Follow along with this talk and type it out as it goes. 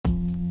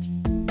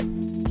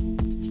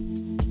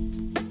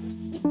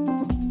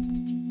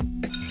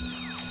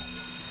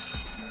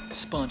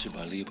Sponsored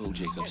by Leopold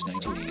Jacobs,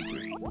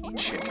 1983.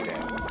 Check it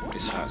out.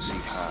 It's Hot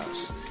Seat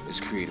Highs. It's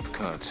creative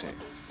content.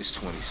 It's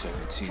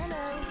 2017.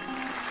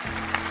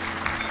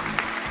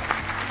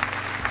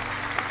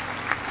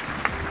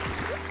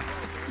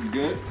 You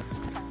good?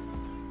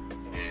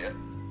 Yeah.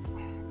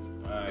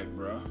 Alright,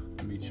 bro.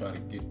 Let me try to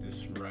get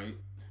this right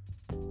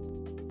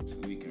so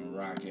we can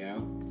rock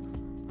out.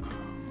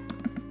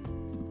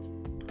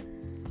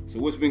 So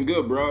what's been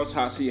good, bro? It's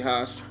Hot Seat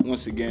Highs.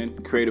 Once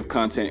again, creative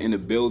content in the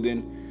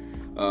building.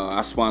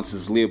 Our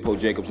sponsors, Leopold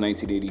Jacobs,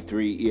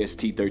 1983,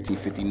 EST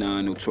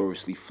 1359,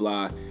 Notoriously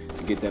Fly.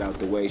 To get that out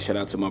the way, shout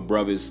out to my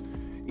brothers,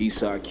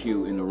 Eastside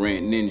Q and the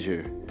Rant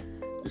Ninja.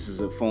 This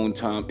is a phone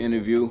time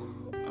interview.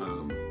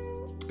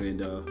 And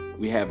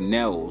we have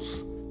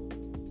Nellz,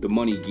 the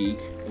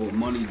MoneyGeek, or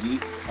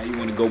MoneyGeek. How you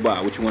want to go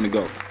by? What you want to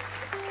go?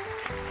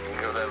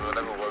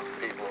 Whatever works,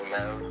 people.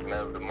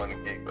 Nellz, the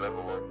MoneyGeek,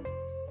 whatever works.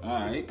 All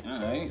right.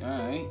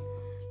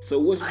 So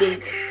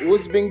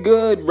what's been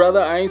good,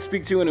 brother? I ain't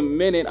speak to you in a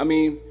minute. I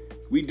mean,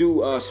 we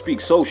do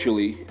speak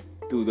socially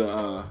through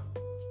the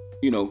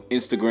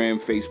Instagram,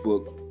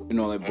 Facebook, and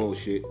all that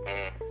bullshit.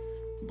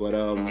 But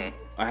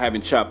I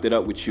haven't chopped it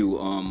up with you,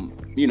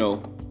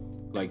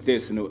 like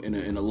this in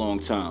a long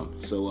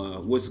time. So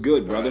what's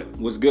good, brother?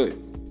 What's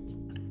good?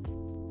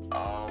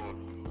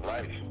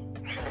 Life.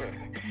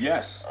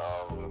 Yes.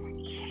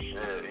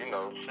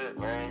 Shit,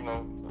 man.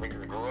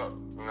 Niggas grew up.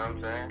 You know what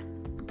I'm saying?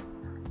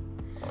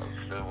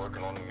 Still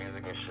working on the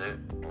music and shit,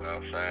 you know what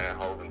I'm saying,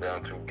 holding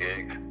down 2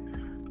 gigs,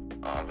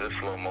 just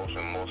slow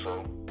motion more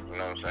so, you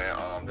know what I'm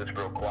saying, just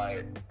real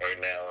quiet right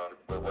now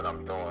with what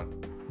I'm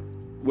doing.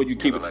 What you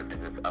keep? I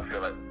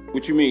feel like.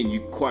 What you mean? You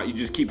quiet? You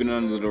just keeping it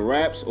under the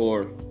wraps,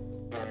 or?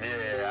 Yeah,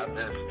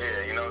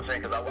 you know what I'm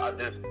saying, cause I'm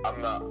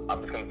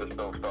just gonna just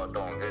start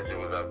throwing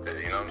visuals out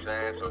there, you know what I'm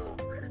saying, so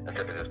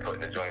instead of just putting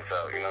the joints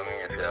out, you know what I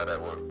mean, and see how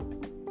that works.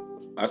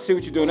 I see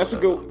what you're doing. That's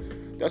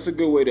a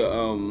good way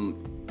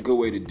to Good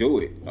way to do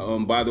it.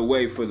 By the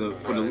way, for the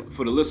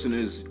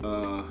listeners,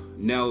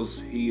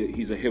 Nellz,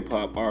 he's a hip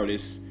hop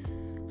artist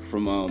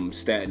from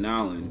Staten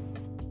Island,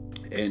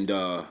 and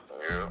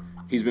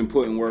he's been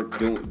putting work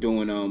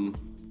doing.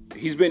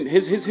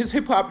 His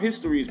hip hop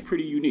history is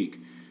pretty unique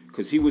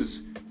because you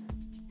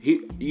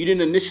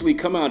didn't initially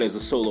come out as a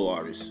solo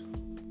artist.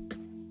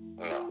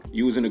 No.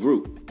 You was in a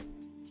group.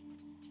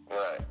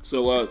 Right.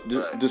 So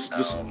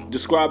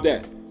describe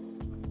that.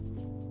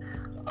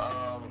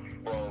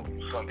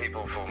 Some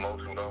people, for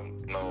most who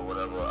don't know,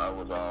 whatever, I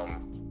was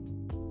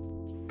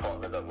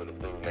partnered up with a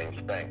dude named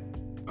Spank.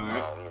 All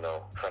right.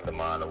 Friend of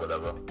mine or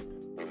whatever.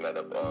 We met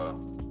up,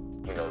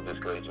 just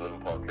graduating in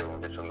Park Hill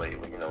and did some late,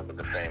 with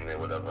the family or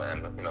whatever,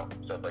 and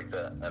stuff like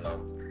that. And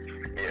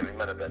we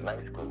met up at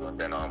night school, and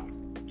then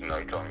he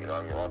told me,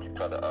 you want to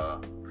try to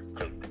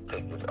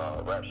take this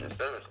rap shit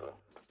seriously,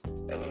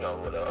 and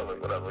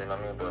whatever, you know what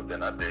I mean. But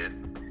then I did,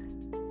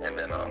 and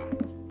then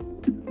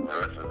the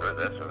rest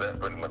of that,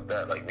 pretty much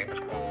that. Like, we was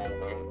cool,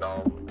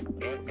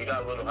 we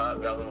got a little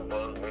hot, got a little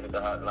buzz, made it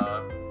to Hot 9,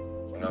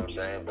 you know what I'm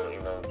saying? But,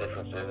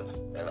 differences,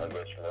 and I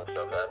guess,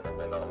 stuff happened,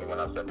 and we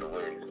went our separate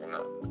ways,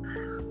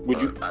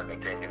 I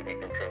continued, he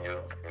continued,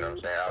 you know what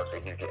I'm saying?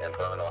 Obviously, he's getting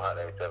burned on Hot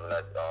 87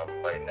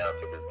 right now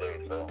to this day,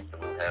 so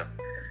salute him.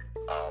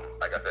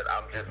 Like I said,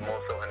 I'm just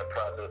more so in the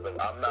process of,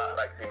 I'm not,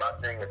 my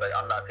thing is,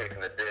 I'm not taking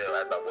the deal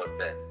as I was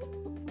then,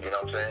 you know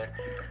what I'm saying?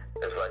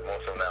 It's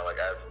more so now,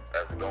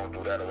 as we're going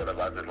through that or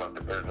whatever, I just looked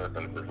at business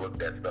and just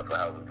looked at stuff and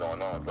how it's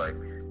going on. It's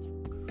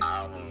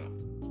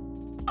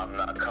I'm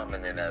not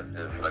coming in as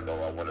just I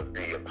want to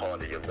be a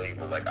part of your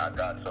label. I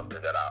got something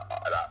that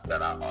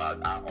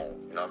I own.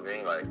 You know what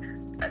I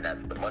mean? And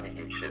that's the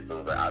MoneyGeek shit.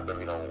 So I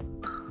really don't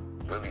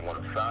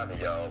want to sign to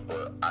y'all,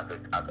 but I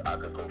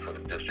could go for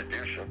the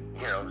distribution.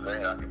 You know what I'm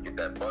saying? I could get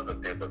that buzz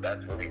up there, but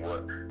that's really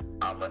what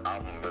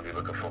I'm really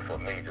looking for a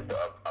major.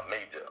 But a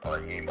major.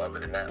 Other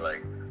than that,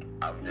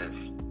 I'm just,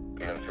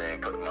 you know what I'm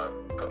saying,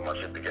 putting my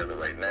shit together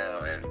right now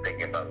and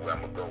thinking about where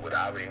I'm going to go with it.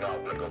 I already know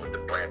I'm going to go with the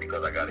brand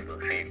because I got a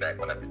good feedback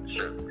when I did the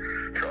shirt.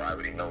 So I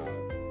already know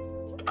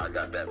I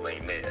got that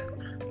lane there.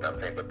 You know what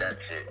I'm saying? But that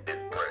shit is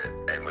bread.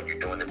 And when you're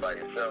doing it by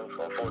yourself,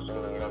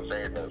 unfortunately, you know what I'm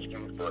saying, no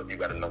excuse, but you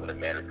got to know when to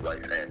manage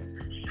life and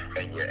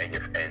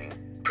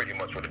pretty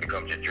much when it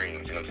becomes your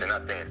dreams. You know what I'm saying?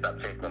 Not saying stop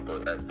chasing them,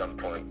 but at some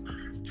point,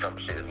 some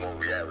shit is more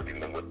reality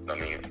than what,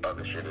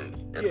 other shit is.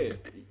 Yeah.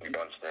 You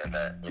understand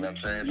that, you know what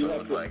I'm saying? So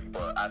it's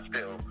but I'm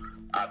still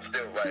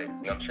write, you know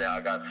what I'm saying?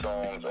 I got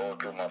songs all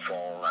through my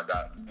phone, I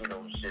got,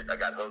 shit, I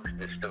got hooks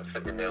that's still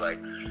sitting there,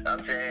 you know what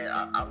I'm saying?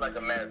 I'm like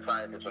a mad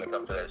scientist when it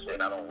comes to that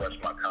shit. I don't rush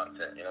my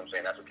content, you know what I'm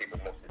saying? That's what people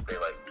mostly say,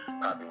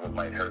 probably what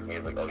might hurt me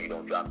is oh, you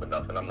don't drop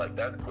enough, and I'm like,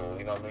 that's cool,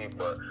 you know what I mean?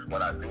 But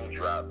when I do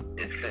drop,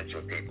 it fits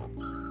with people,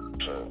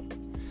 so.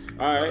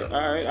 All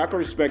right, I can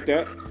respect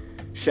that.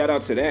 Shout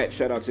out to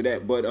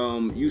that. But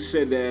you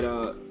said that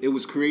it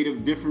was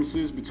creative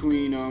differences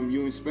between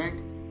you and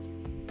Spank.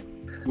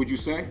 Would you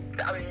say?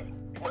 I mean,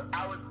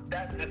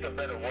 that's just a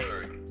better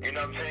word. You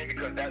know what I'm saying?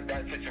 Because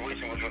that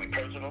situation was really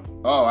personal.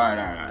 Oh, all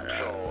right.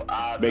 So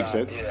Makes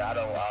sense. Yeah, I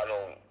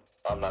don't.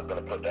 I'm not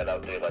gonna put that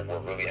out there like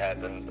what really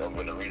happened or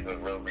what the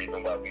real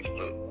reason why we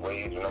split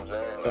ways. You know what I'm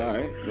saying? Like, all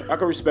right, I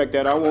can respect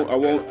that. I won't.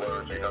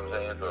 Words, you know what I'm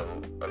saying?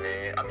 So I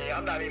mean,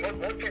 I'm not even.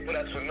 Most people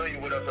that's familiar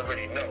with us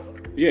already know.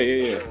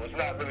 Yeah. So it's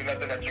not really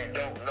nothing that you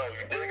don't know.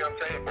 You dig what I'm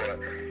saying? But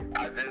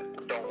I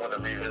just don't want to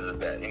revisit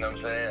that. You know what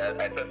I'm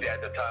saying? Especially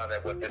at the time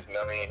that with this,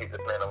 I mean, he's a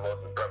man of lost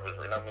his brothers.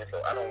 You know what I mean?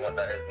 So I don't want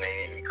that his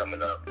name even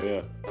coming up.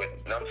 Yeah. With,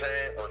 you know what I'm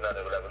saying? Or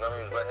nothing, whatever. You know what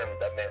I mean? Let him,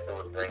 that man do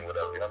his thing,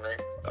 whatever. You know what I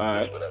mean? All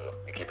right. Just whatever.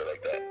 You keep it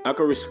like that. I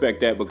can respect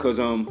that because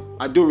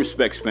I do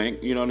respect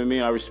Spank. You know what I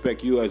mean? I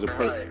respect you as a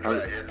person.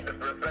 Right. The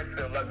respect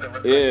still left. The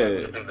respect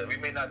Yeah. still there. We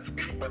may not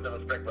speak, but the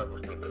respect level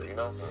still there. You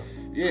know?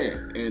 Yeah,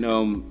 and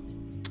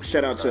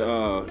shout out to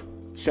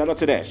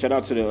that. Shout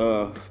out to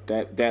the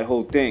that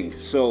whole thing.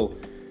 So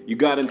you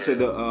got into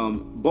the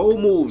bold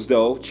moves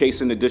though,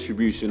 chasing the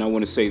distribution. I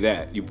want to say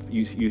that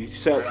you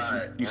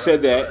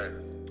said that,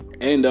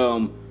 and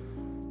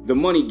the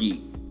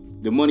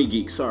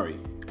MoneyGeek. Sorry,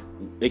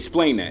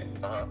 explain that.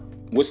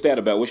 What's that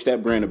about? What's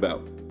that brand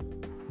about?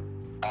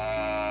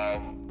 Yeah,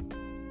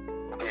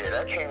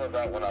 that came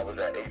about when I was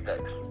at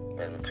Apex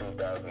in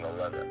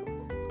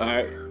 2011. All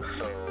right.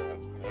 So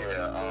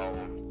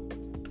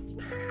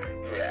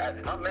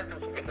my mental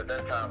space at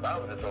that time, I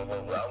was just all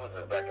over. I was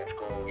just back in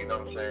school, you know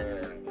what I'm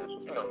saying? And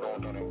just,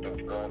 going through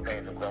the growing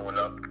pains of growing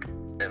up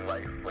in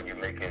life when you're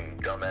making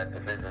dumbass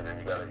decisions and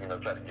you gotta,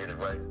 try to get it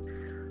right.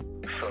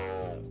 So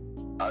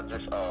I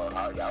just,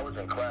 I was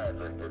in class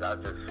and I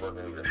just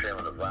wasn't even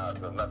feeling the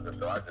vibes or nothing.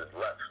 So I just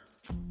left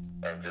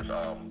and just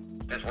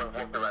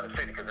walked around the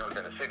city because it was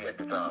in the city at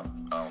the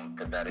time.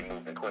 Cause Daddy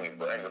moved in Queens.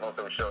 But anyway, long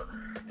story short,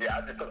 yeah,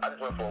 I just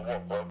went for a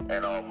walk, bro.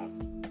 And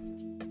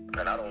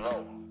I don't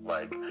know.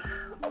 Like,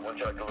 I went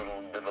to the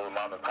little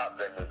mom and pop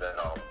vendors and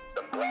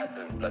them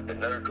glasses, like the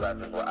nerd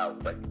glasses were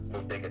out, like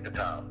real big at the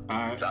time.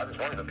 Right. So I just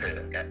wanted a pair,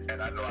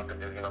 and I know I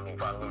could just,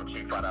 find a little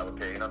cheap $5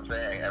 pair, you know what I'm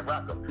saying, and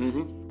rock them.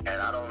 Mm-hmm. And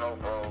I don't know,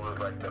 bro, it was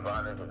like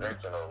divine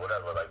intervention or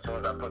whatever. Like, as soon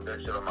as I put that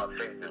shit on my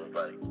face, it was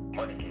like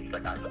MoneyGeek.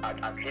 Like,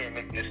 I can't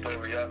make this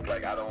story up.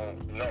 Like, I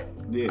don't know.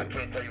 Yeah. I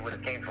can't tell you where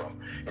it came from.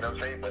 You know what I'm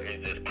saying? But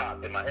it just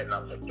popped in my head, and I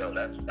was like, yo,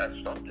 that's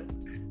something.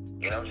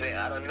 You know what I'm saying?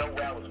 I don't know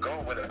where I was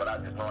going with it, but I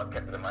just know I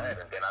kept it in my head.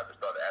 And then I just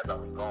started, as I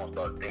was going,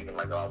 started thinking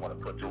like, I want to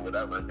put to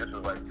whatever. And this was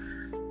like,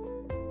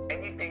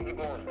 anything you're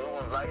going to do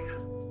in life,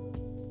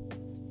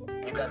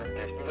 you gotta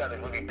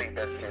really think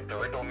that shit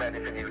through. It don't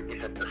matter if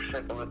it's the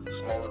simplest, the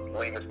smallest,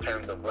 lamest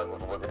terms of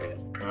what it is.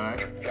 Right.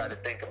 You gotta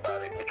think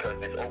about it because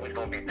there's always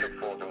gonna be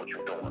pitfalls in what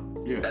you're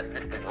doing. Yeah. That's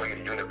just the way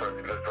the universe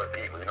is good for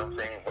people. You know what I'm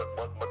saying?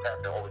 What's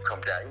happening always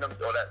comes down. You know,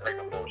 all that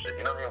making bullshit.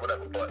 You know what I mean?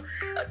 Whatever. But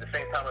at the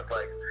same time, it's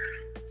like,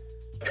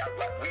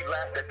 we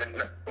laughed at the,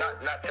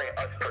 not saying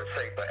us per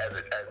se, but as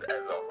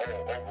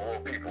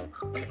overall people,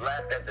 we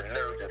laughed at the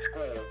nerds in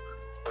school,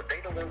 but they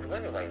the ones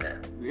winning right now.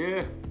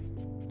 Yeah.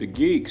 The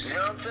geeks. You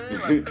know what I'm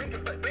saying?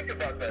 Like, think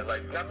about that.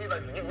 Like, I mean,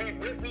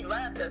 like, we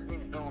laughed at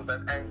these dudes,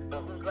 and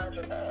so who's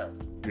laughing now?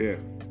 Yeah.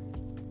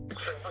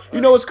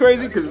 You know what's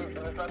crazy? Because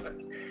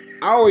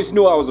I always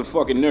knew I was a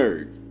fucking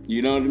nerd.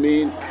 You know what I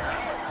mean?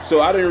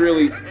 So I didn't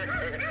really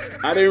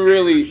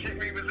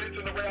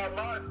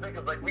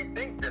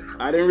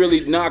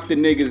knock the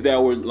niggas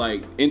that were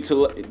like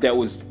that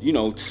was,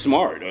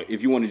 smart,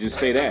 if you want to just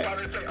say that.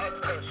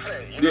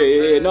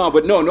 Yeah,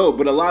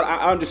 but a lot,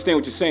 I understand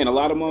what you're saying. A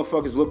lot of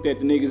motherfuckers looked at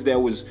the niggas that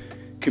was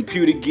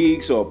computer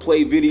geeks or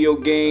play video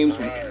games,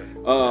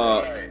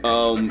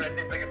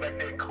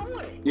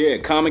 yeah,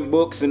 comic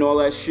books and all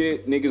that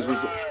shit. Niggas was,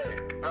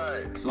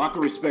 so I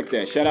can respect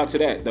that. Shout out to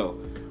that though.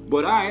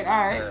 But alright.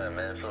 Yeah,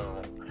 man.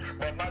 So,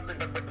 but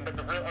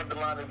the real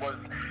underlining was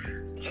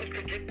just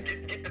to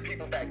get the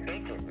people back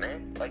thinking,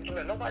 man. Like,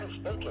 nobody's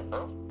thinking,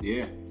 bro.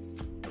 Yeah.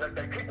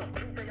 Like people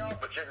think they are,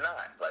 but you're not.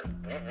 Like,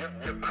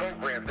 you're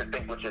programmed to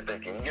think what you're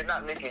thinking. You're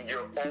not making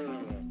your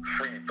own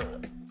free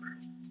thought.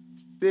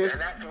 Yeah.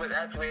 And that's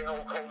where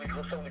Holy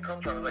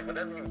comes from. Like,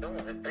 whatever you're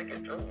doing, just think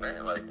it through,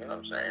 man. Like, you know what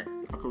I'm saying?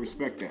 I can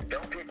respect that.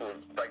 Dumb people,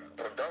 like,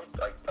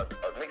 a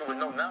nigga with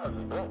no knowledge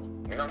is broke.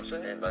 You know what I'm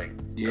saying? Like,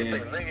 yeah.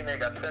 If a millionaire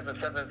got seven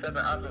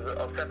options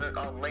of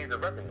 7 lanes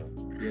of revenue.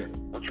 Yeah.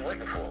 What you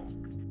waiting for?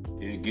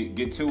 Yeah,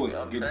 get to it. You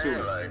know get to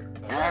it. Like,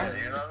 yeah,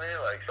 you know what I mean?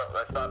 Like, so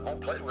let's not go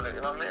play with it.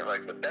 You know what I mean?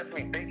 Like, but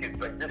definitely think it.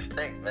 Like, just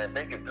think, man.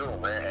 Think it through,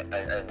 man,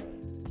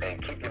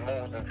 and keep your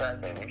moves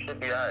intact, man. You should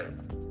be alright.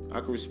 I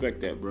can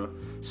respect that, bro.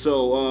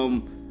 So,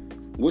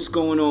 what's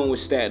going on with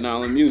Staten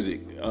Island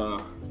music?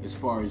 As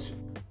far as,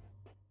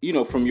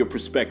 from your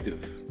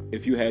perspective,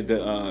 if you had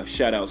to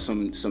shout out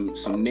some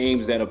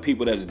names that are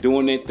people that are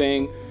doing their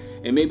thing,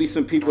 and maybe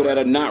some people that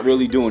are not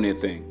really doing their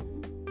thing.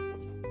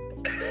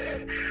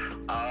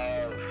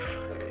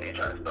 You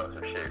trying to start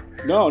some shit?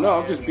 No,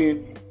 I'm just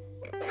being.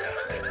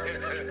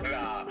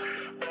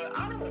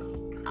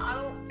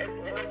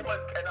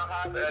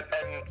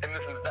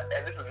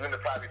 And this is gonna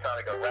probably sound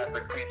like a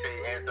rapid cliche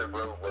answer,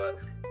 bro, but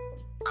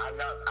I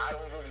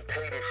don't really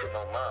pay this shit no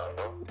mind,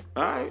 bro.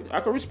 Alright, I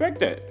can respect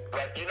that.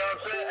 Like, you know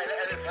what I'm saying? And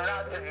it's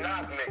not to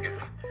knock niggas.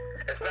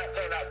 It's not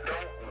saying I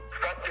don't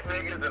fuck the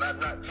niggas and I'm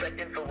not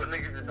checking for what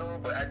niggas are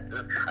doing, but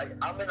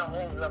I'm in a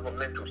whole level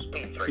mental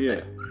space right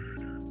now.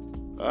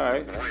 All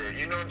right. Where,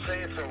 you know what I'm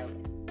saying? So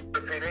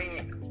if it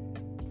ain't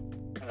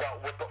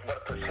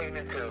what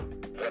pertaining to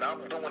what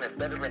I'm doing is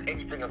better than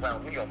anything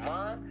around me or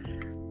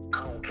mine, I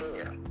don't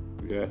care.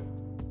 Yeah.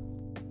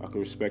 I can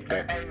respect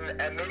that.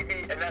 And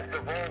maybe that's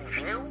the wrong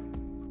view,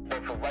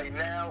 but for right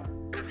now,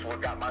 it's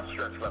what got my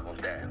stress levels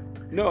down.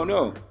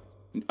 No.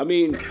 I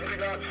mean,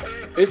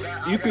 it's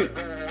you could.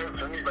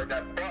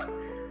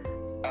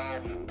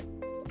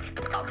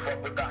 I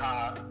fuck with the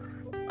high.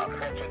 I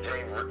fuck with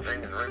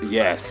James.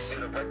 Yes.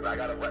 I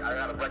got a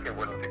record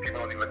with him. If you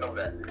don't even know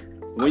that.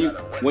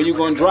 When you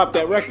gonna drop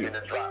that record?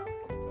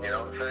 You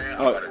know what I'm saying? I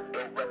got a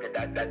dope record. I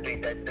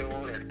think that dude,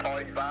 his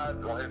party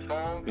vibes on his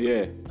song.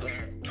 Yeah.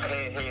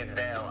 Hands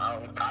down.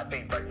 I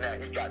think right now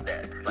he got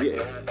that. Like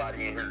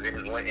nobody in his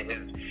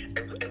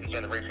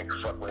generation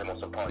can fuck with him on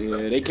some party.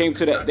 Yeah, they came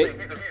to that.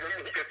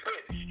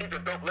 He's a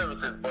dope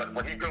lyricist, but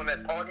when he's doing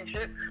that party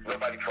shit,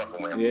 nobody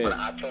fucking with him. Yeah. But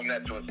I told him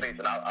that to his face,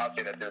 and I'll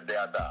say that to the day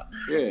I die.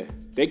 Yeah,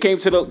 they came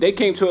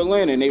to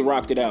Atlanta and they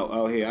rocked it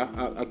out here.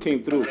 I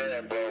came through.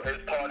 Yeah, bro, his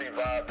party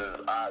vibe is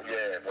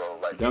bro.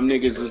 Like them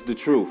niggas is the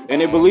truth,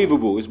 and they're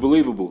believable. It's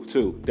believable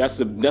too. That's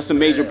a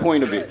major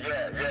point of it.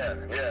 Yeah,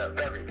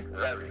 very.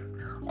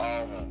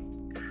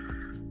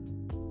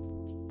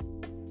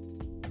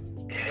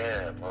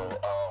 Yeah, bro.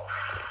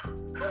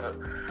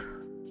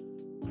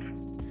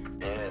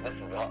 This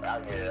is hard.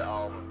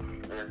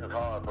 This is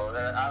hard, bro.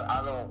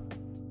 I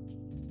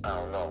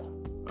don't know.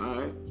 All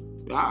right,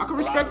 I can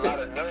respect it.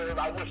 it.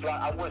 I wish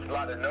a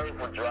lot of nerve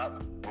would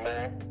drop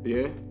more.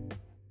 Yeah.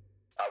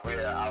 I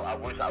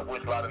wish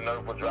a lot of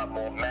nerve would drop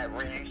more. Matt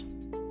Reeves.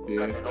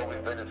 Yeah. He's always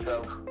been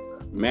himself.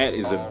 Matt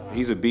is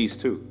he's a beast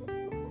too.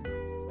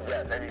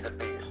 Yes, and he's a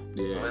beast.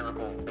 Yeah.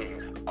 Lyrical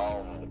beast.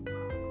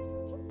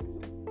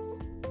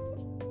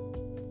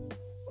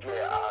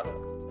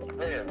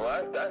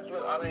 That's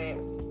what I mean.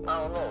 I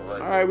don't know.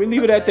 Like, all right, we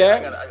leave it at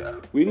that.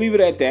 We leave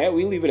it at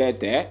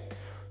that.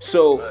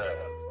 So,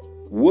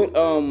 what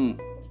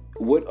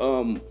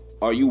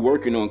are you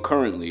working on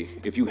currently?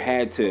 If you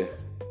had to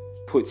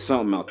put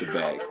something out the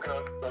bag.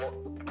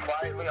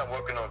 Quietly, I'm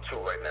working on 2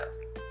 right now.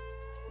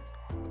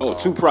 Oh,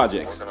 2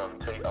 projects. I'm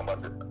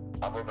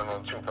working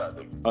on 2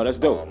 projects. Oh, that's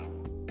dope.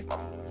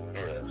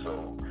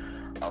 So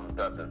I'm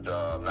got the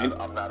job.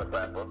 I'm not a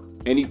rapper.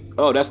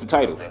 That's the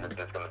title. It's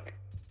just gonna be,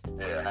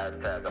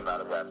 hashtag I'm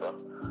not a rapper.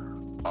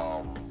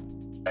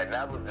 And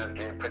that was just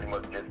getting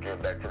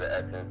back to the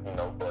essence,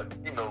 but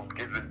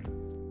given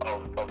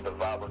of the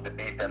vibe of the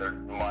beats that are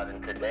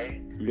modern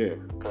today. Yeah.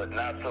 But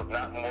not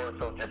more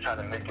so just trying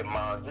to make it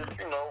mine. Just, let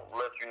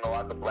you know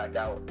I can black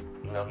out,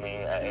 you know what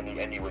I mean,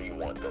 any way you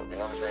want though. You know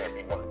what I'm saying?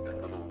 If you want to do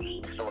little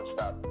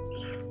shortstop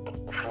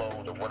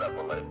flows or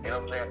whatever, like, you know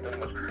what I'm saying? Pretty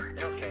much,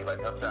 you'll see, like,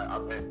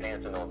 I'm just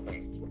dancing on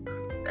beat.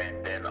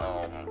 And then,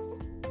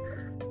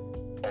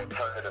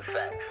 Alternative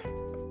Facts,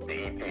 the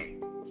EP.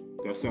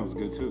 That sounds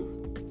good too.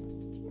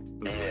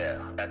 Yeah,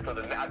 and so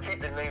I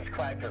keep the names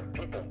quiet because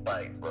people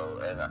bite, bro,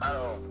 and I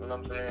don't, you know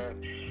what I'm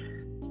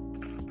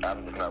saying?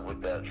 I'm just not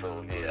with that,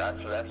 so yeah,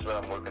 that's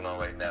what I'm working on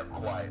right now,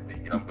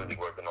 quietly. I'm really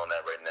working on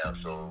that right now,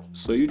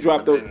 so you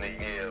dropped those.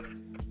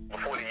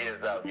 Before the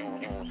year's out, you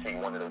will see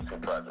one of those 2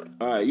 projects.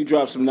 All right, you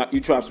dropped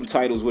some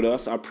titles with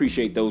us. I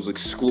appreciate those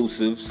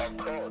exclusives. Of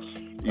course.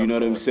 You know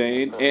what I'm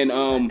saying? And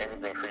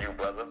anything for you,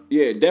 brother.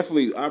 Yeah,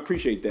 definitely. I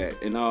appreciate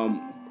that. And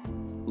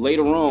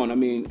later on, I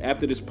mean,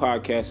 after this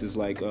podcast is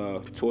like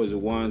towards it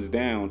winds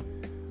down,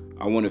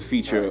 I want to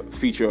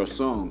feature a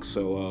song.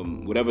 So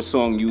whatever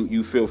song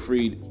you feel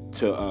free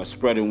to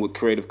spread in with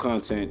creative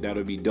content,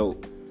 that'll be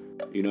dope.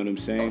 You know what I'm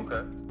saying?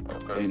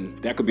 Okay. And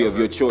that could be of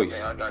your choice.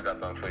 I got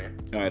something for you.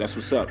 All right, that's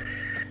what's up.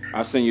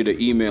 I'll send you the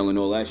email and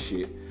all that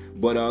shit.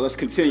 But let's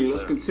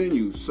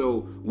continue.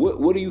 So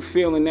what are you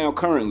feeling now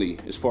currently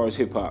as far as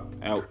hip hop?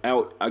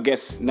 Out. I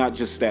guess not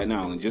just Staten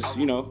Island. Just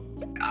I'm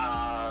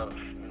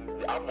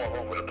all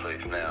over the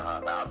place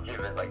now. I'm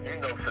giving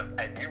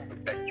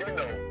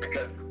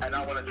because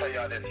I want to tell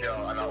y'all this,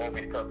 y'all, and I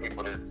always tell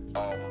people this.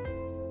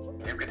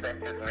 You can thank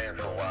this man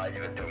for why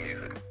you into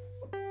music.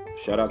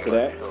 Shout out to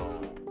that.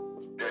 So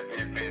if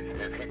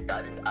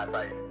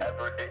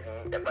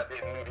I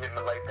didn't meet him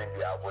in life, then he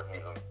wouldn't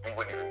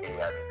even be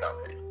having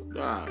conversation.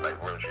 Like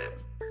real shit.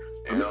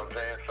 You know what I'm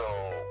saying? So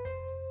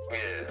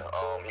yeah,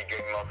 he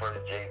gave me my first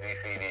Jay-Z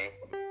CD.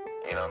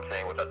 You know what I'm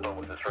saying? Which I thought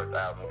was his first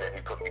album. Then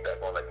he put me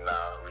back on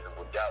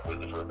Reasonable Job was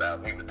his first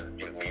album. He was just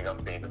giving me, you know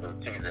what I'm saying, the little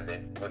tease, and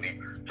then when he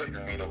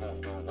texted me who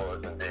dude was,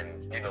 and then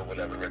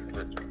whatever rest is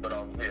history. But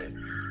yeah.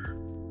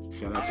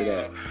 Shout out to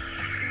that.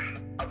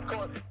 Of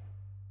course,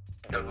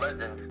 the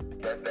legends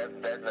that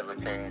never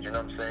changed. You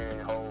know what I'm saying?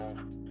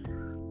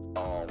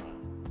 Hov,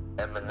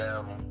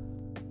 Eminem,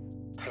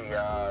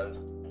 T.I.'s,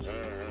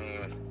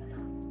 Jeezy's,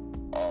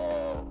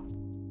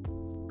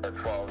 as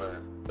far as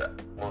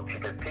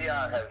because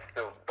T.I. has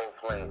still both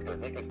lanes, because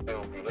he can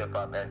still be hip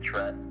hop and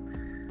trap.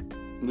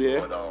 Yeah.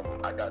 But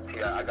I got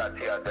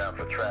T.I. down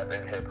for trap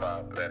and hip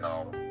hop, and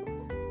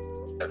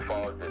as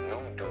far as the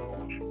new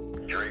dudes,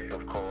 Drake,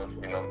 of course,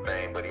 you know what I'm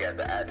saying? But he had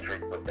the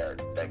asterisk with that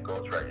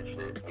ghostwriter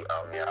shit.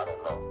 I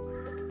don't know.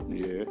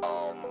 Yeah.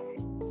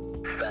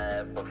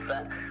 Fab, but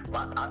Fab,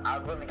 I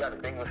really got a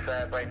thing with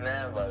Fab right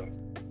now. Like,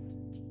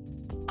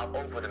 I'm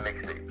over the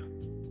mixtapes.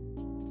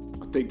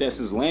 I think that's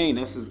his lane.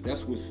 That's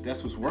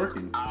what's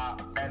working. And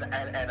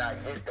I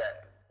get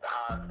that,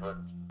 but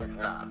it's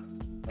not.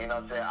 You know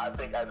what I'm saying? I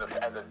think as a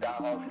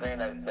diehard fan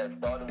that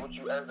started with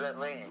you as that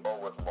lane, you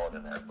owe us more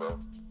than that, bro.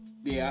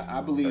 Yeah, I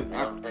believe. You know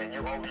what I'm saying?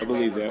 I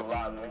believe that. You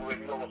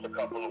owe us a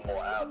couple of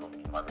more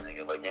albums, my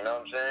nigga. Like, you know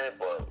what I'm saying?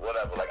 But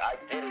whatever. Like, I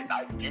get it.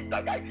 I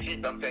see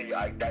it. I'm telling you,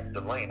 that's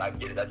the lane. I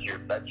get it. That's your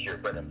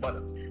bread and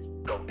butter.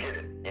 Go get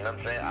it. You know what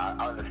I'm saying?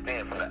 I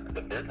understand from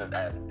the business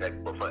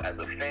aspect, but as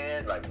a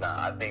fan, like, nah,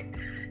 I think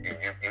you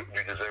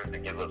deserve to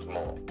give us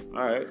more.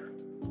 All right.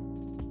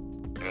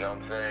 You know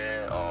what I'm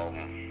saying?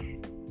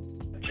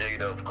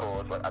 Jada, of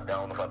course. Like, I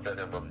don't know if I said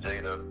that, but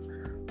Jada.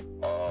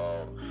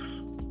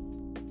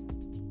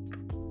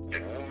 The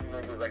new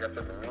niggas, like I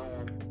said, the new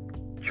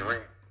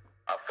Drake.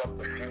 I fuck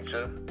with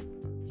Future.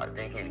 I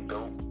think he's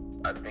dope.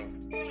 I think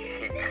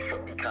he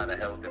kind of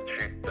held the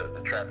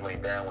trap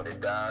lane down when it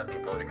died. He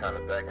brought it kind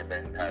of back and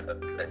then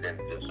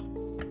just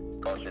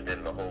ushered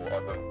in the whole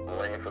other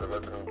lane for the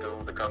rest of them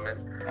dudes to come in.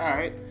 All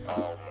right.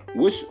 All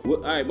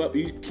right, but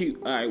you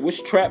keep. All right,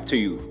 what's trap to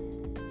you?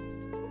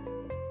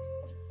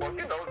 Well,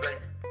 you know,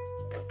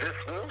 this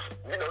new,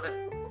 you know,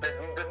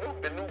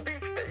 the new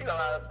beats. You know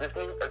how this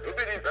new,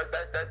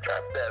 that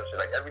trap dance,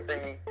 like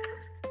everybody's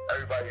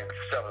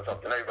selling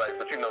something,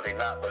 but you know they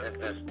not. But that's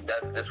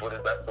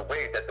the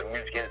way that the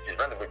music industry is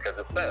running because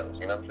it sells.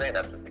 You know what I'm saying?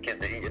 That's what the kids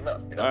are eating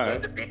up. You know what I'm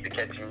saying? The beats are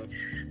catchy,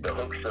 the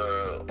hooks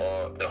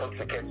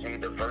are catchy,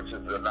 the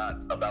verses are not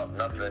about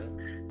nothing,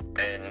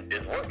 and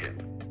it's working.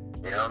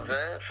 You know what I'm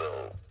saying? So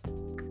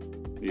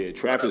yeah,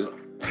 trap is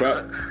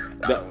trap.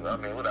 I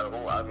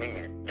mean,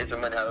 get your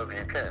money however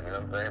you can. You know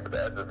what I'm saying? But the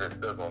essence is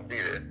still gonna be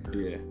there.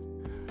 Yeah,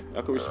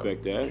 I can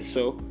respect that.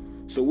 So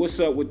what's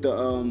up with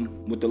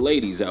the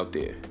ladies out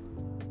there?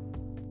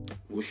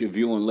 What's your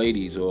view on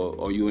ladies? Or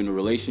are you in a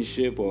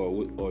relationship, or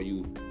are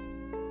you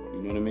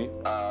know what I mean?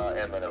 I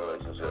am in a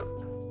relationship.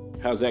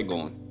 How's that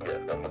going?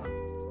 Yes,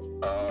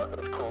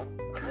 it's cool.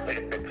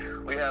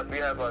 we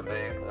have our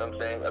days, you know what I'm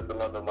saying? That's the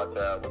mother of my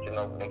child, but you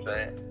know what I'm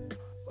saying?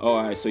 Oh,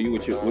 all right, so you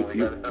with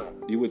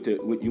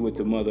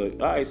the mother. All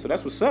right, so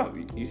that's what's up.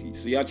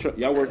 So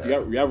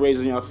y'all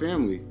raising y'all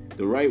family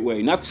the right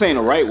way. Not saying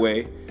the right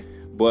way,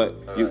 but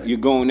you're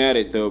going at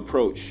it, the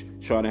approach,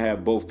 trying to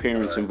have both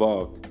parents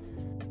involved.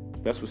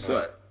 That's what's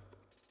up.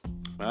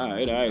 All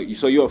right.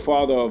 So you're a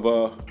father of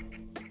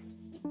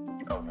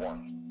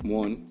one.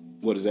 One.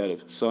 What is that? A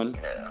son?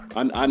 Yeah.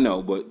 I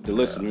know, but the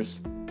listeners.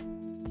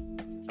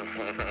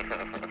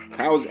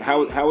 How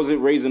is it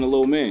raising a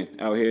little man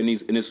out here in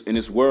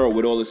this world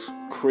with all this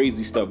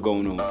crazy stuff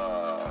going on?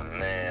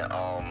 Man,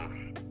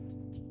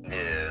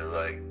 yeah,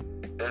 like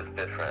it's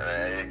different,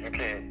 man. You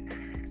can't,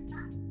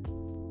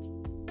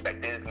 like,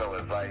 there's no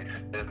advice.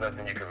 There's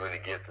nothing you can really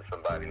give to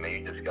somebody, man.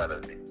 You just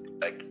gotta,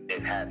 like,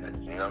 it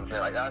happens. You know what I'm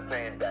saying? Like, I'm not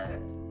saying that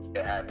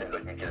it happens.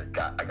 Like, you just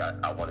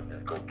I want to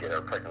just go get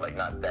her pregnant. Like,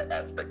 not that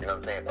aspect. You know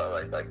what I'm saying?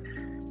 But like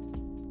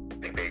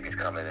the baby's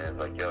coming in. It's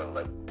like, yo,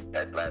 like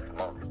that ninth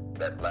month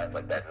is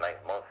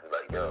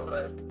like, yo,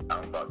 like,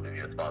 I'm about to be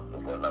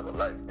responsible for another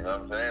life. You know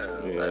what I'm saying?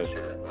 And that shit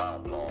is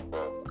mind blowing,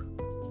 bro.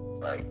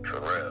 Like, for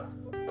real.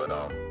 But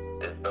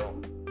it's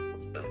dope.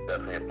 It's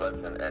definitely a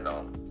blessing, and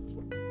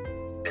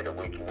it'll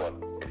wake you up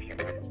if you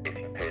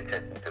pay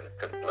attention to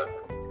the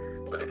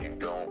blessing. But if you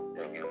don't,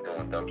 and you're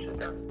doing dumb shit,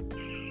 then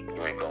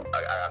you ain't gonna.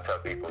 I tell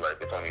people, like,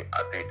 it's only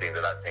 3 things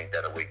that I think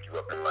that'll wake you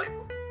up in life.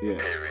 Yeah.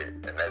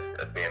 Period. And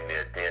that's a damn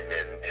near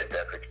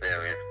death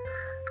experience,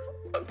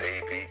 a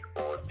baby,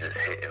 or just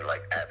hitting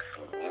like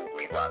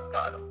absolutely rock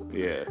bottom.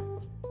 Yeah.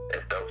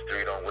 If those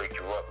 3 don't wake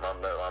you up, my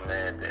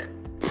man, then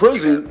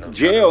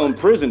jail and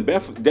prison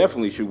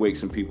definitely should wake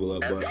some people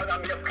up. But I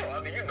mean, of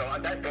course, you know,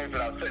 that goes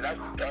without saying. That's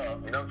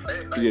dumb. You know what I'm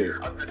saying? Like, yeah.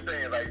 I'm just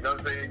saying, like, you know what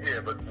I'm saying?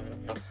 Yeah, but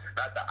not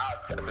the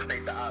option. If it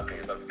ain't the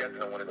option, I'm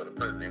guessing I want to go to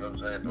prison. You know what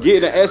I'm saying? So, yeah,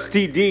 the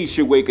STD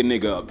should wake a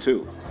nigga up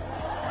too.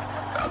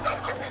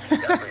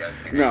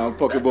 No, I'm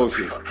fucking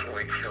bullshit.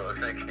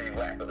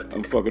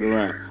 I'm fucking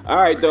around. All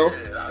right, though.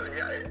 He's my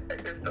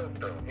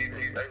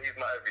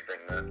everything,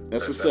 man.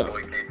 That's what's up.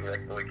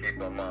 That boy keeps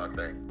my mind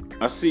thing.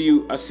 I see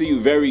you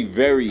very,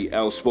 very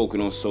outspoken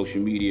on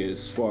social media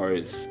as far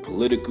as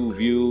political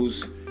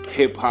views,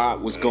 hip hop,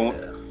 what's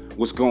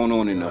going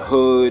on in the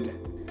hood.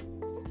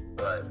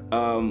 Right.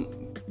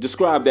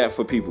 Describe that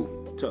for people.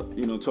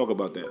 Talk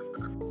about that.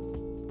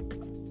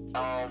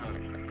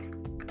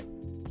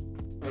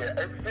 Yeah,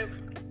 it's just,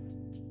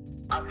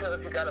 I feel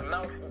if you got a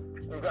mouth,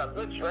 you got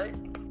lips, right?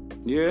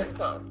 Yeah.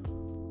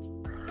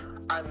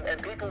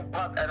 And people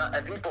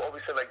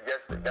always say, like, yes,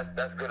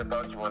 that's good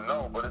about you, or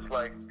no, but it's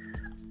like,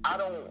 I'm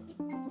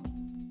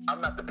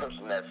not the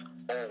person that's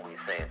always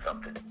saying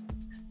something.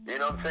 You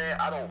know what I'm saying?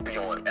 I don't be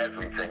on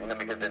everything,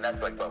 because then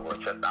that's like, bro,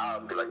 I'll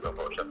be like,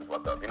 bro, shut the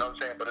fuck up. You know what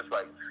I'm saying? But it's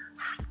like,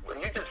 when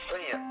you're just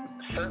saying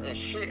certain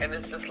shit, and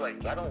it's just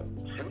like, I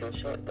don't see this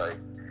shit, like,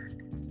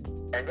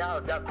 and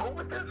y'all cool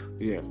with this?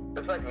 Yeah.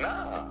 It's like,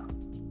 nah.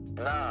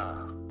 And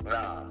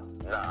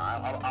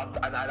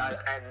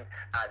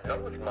I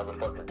know it's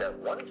motherfuckers that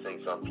want to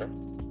say something,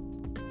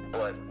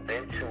 but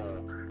they're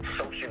too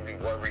socially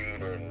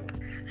worried. And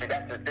see,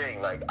 that's the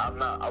thing. Like, I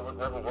was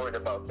never worried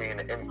about being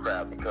an in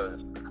crowd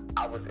because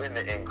I was in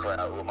the in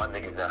crowd with my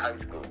niggas in high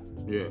school.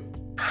 Yeah.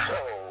 So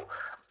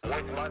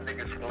once my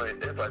niggas split,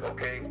 it's like,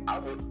 okay, I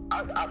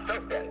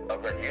felt that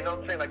already. You know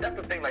what I'm saying? Like,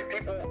 that's the thing. Like,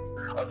 people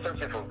are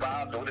searching for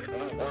vibes or this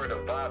new word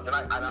of vibes, and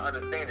I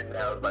understand it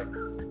now. It's like,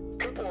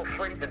 people are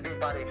afraid to be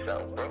by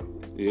themselves, bro.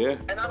 Yeah.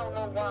 And I don't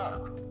know why.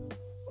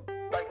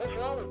 Like, what's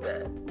wrong with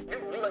that? You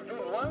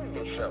learn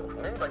yourself,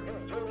 man. Like, you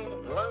really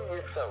learn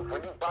yourself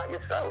when you by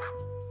yourself.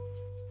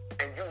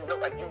 And you know,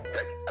 and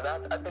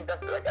I think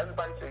that's, like,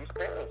 everybody should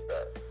experience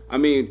that. I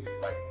mean,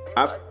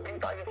 Be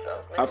by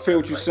yourself, man. I feel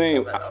what you're saying.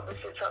 All that other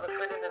shit, trying to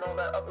fit in and all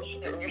that other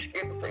shit, and you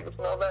scared to say this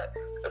and all that.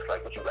 It's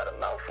like, what you got a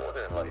mouth for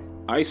then, like.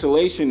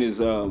 Isolation is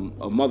a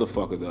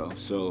motherfucker though,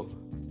 so.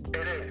 It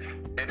is.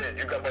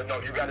 You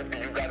gotta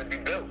be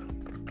built.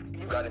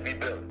 You gotta be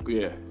built.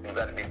 Yeah. You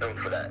gotta be built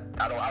for that.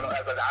 I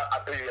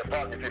feel you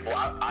about these people.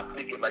 I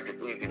think it like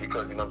it's easy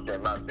because, you know what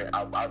I'm saying,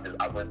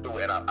 I went through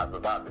it and I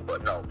survived it.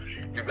 But no,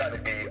 you gotta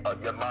be,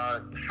 your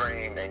mind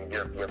frame and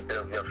your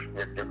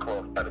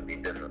clothes gotta be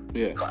different.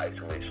 Yeah. For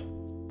isolation.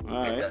 All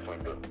right. You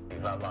definitely do.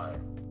 He's not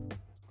lying.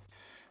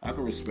 I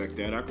can respect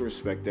that. You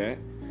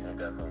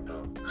definitely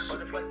do.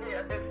 But it's like,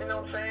 yeah, you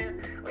know what I'm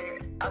saying?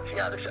 I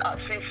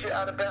see shit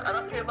out of bounds, and I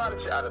see a lot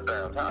of shit out of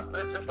bounds. Huh?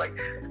 It's just like,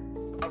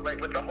 I'm like,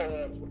 with the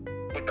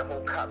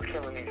whole cops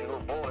killing these little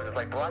boys, it's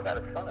like, bro, I got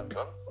a son,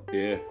 bro.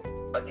 Yeah.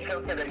 Like, you know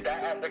what I'm saying?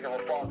 That aspect of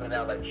a father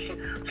now, like,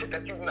 shit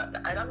that you not,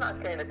 and I'm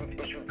not saying that these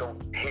issues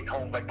don't hit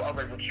home, like,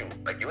 already with you.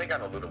 Like, you ain't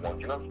got no little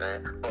ones, you know what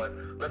I'm saying? But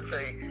let's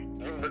say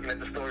you looking at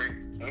the story,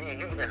 me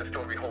and you looking at the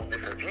story, hold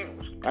different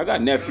views. I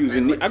got nephews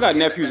and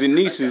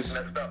nieces.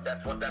 That's messed up.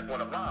 That's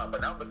one of mine.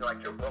 But now I'm looking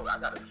like, yo, bro, I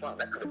got a son.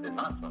 That could have been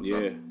my son.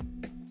 Yeah.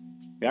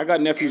 Yeah, I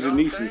got nephews and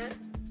nieces.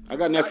 I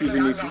got nephews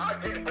and nieces.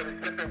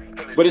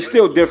 But it's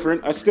still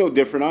different. I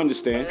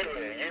understand. Yeah,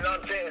 you know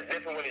what I'm saying? It's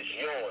different when it's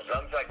yours.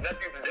 I'm like,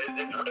 nephews,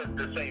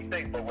 it's the same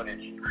thing. But when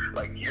it's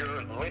like your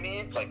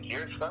lineage, like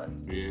your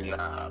son, yeah.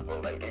 Nah, bro.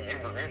 Like, you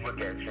look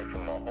at shit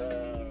from a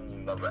whole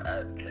nother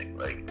aspect.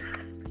 Like,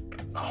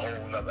 a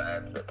whole nother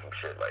aspect of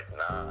shit. Like,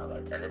 nah.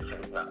 Like, and it's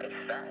just not, it's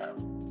sad.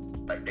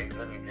 Like, they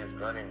really just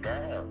running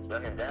down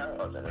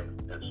us. And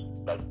it's just,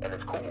 like, and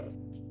it's cool.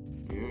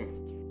 Yeah.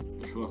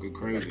 It's fucking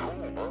crazy. It's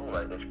cool, bro.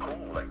 Like, it's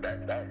cool. Like,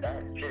 that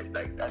shit.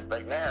 Like, that's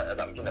like now. And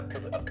I'm getting a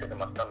pit in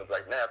my stomach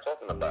right now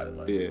talking about it.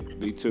 Like, yeah,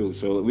 me too.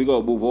 So we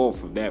gonna move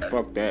off of that.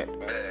 Fuck that.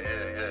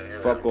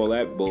 Yeah. Fuck all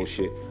that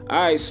bullshit.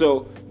 All right.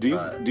 So do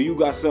you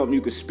got something you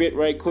could spit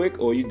right quick,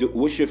 or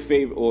what's your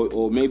favorite,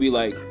 or maybe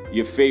like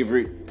your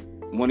favorite,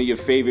 one of your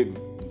favorite,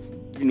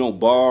 you know,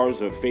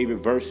 bars or favorite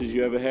verses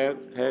you ever had?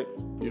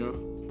 You know.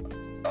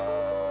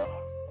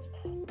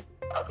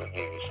 I could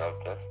give you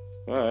something.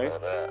 All right. For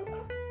that.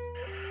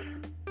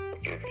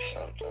 Give you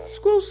something.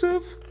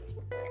 Exclusive.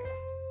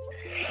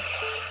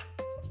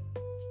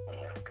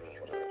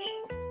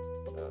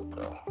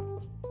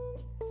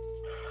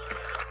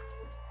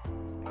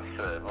 I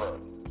said, look.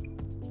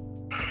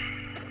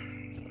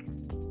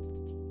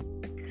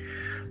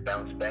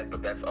 Bounce back,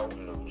 but that's old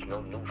news.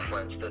 No new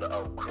friends to the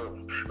old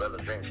crew.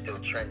 Relevant still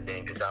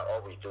trending, cause I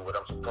always do what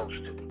I'm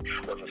supposed to.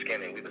 Wasn't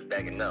scamming, we was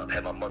bagging up.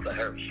 Had my mother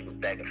hurt, she was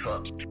bagging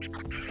fuck.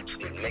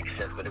 Didn't make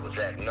sense, but it was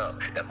adding up.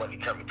 That money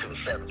turned me to a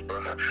savage,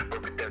 bro.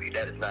 Broke a 30,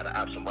 that is not an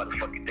option. Why the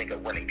fuck you think I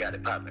went and got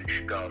it poppin'?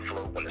 Gone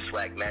flow when the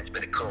swag match,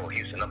 better call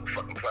Houston, I'm a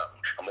fucking problem.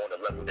 I'm on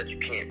a level that you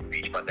can't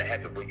reach, about to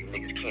happen where you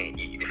niggas can't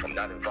eat. If I'm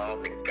not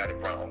involved, niggas got it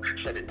wrong.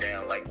 Shut it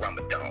down like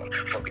Ramadan.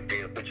 Fuck a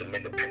deal, bitch, I'm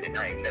independent.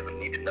 I ain't never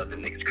need another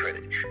nigga's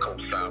credit.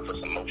 Co-sign for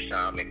some more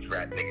shine, niggas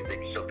rap niggas, they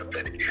be so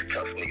pathetic.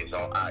 Tough niggas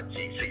on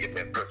IG, say you're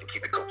in person,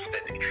 keep it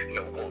copacetic.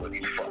 No all of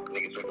these fuck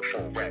niggas with a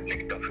full rap,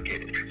 nigga, don't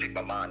forget it. Take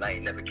my mind, I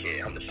ain't never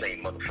cared. I'm the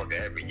same motherfucker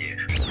every year.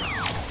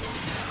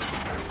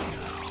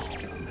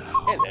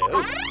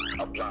 Hello.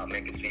 A blind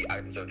man can see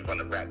I deserve to run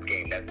a rap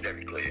game, that's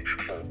very clear.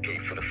 4K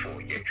for the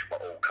 4 years, my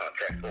old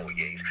contract 4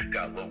 years.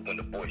 Got low when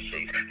the boy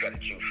shakes, got a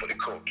juice for the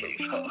cold case.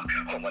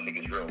 All my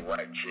niggas real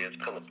righteous,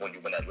 pull up on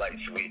you when that light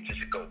switch.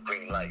 Just a go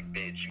green light,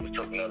 bitch. You was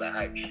talking all that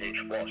hype shit,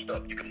 washed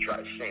up, you could try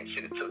sin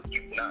shit. It took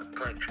you, not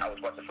Prince. I was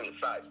watching from the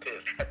side,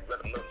 pissed. Had to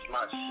let them know it's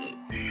my shit.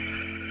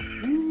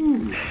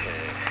 Ooh.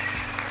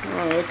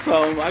 Oh, that's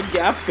something.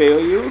 I feel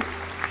you.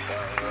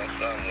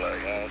 Something like,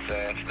 you know what I'm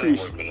saying? Still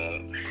working on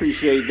it.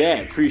 Appreciate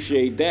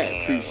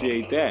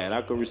that.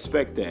 I can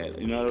respect that.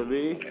 You know what I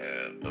mean?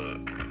 Yeah,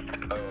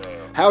 but,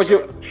 How's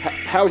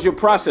your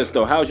process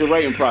though? How's your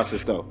writing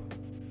process though?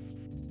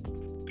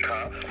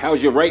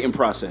 How's your writing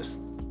process?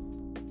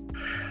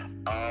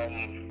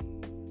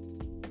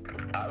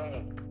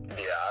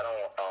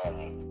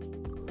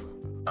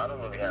 I don't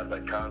really have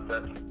like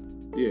concepts.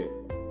 Yeah.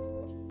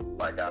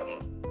 Like I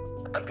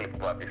think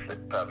probably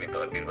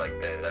thought be like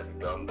that's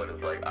dumb, but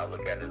it's like I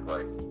look at it as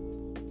like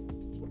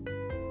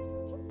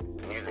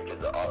music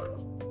is an art.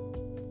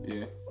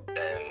 Yeah.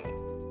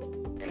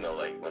 And, you know,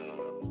 like when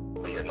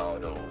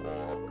Leonardo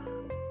or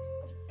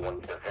when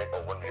the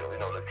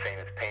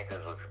famous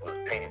painters was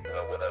painting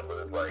or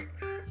whatever, it's like,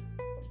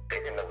 they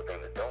didn't know what they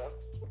were doing.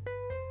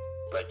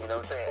 Like, you know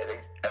what I'm saying? They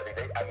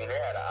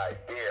had an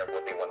idea of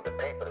what they wanted to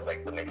paint, but it's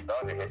like when they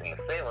started hitting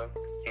the ceiling,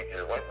 he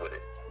just went with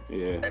it.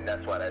 Yeah. And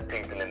that's why that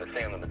painting in the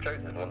ceiling of the church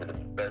is one of the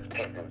best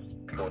paintings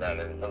to go down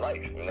in the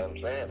life. You know what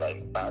I'm saying?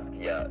 Like,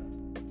 Basquiat.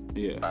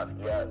 Yeah.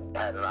 Basquiat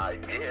had an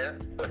idea,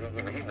 but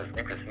he was,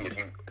 you could see if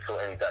you saw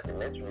any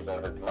documentaries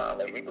on his mind,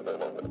 like, he was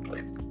all over the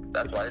place.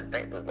 That's why his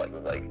paintings, like, you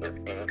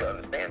can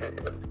understand it.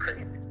 It was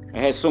crazy.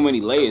 It has so many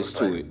layers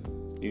to it.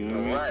 You know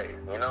what I mean? Right. You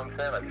know what I'm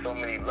saying? Like, so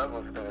many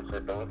levels to it.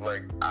 So it's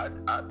like, I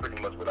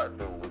pretty much what I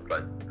do is,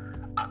 like,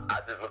 I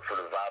just look for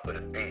the vibe of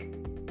the beat.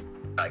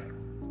 Like,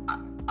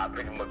 I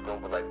pretty much go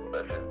for, like,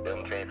 listen, you know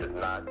what I'm saying? If it's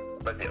not,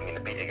 but I mean,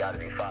 the beat, it gotta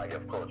be fire,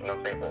 of course. You know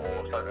what I'm saying? For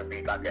all certain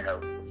beats, I can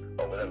help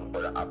or whatever.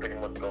 But I pretty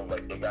much go,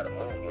 like, they gotta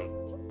move me.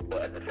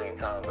 But at the same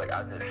time, like,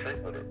 I just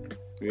sit with it.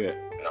 Yeah. You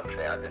know what I'm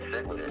saying? I just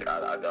sit with it.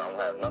 I don't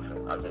have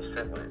nothing. I just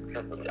sit with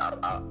it. I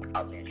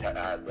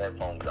have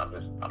headphones. I'm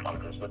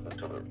just listening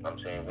to it. You know what I'm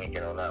saying?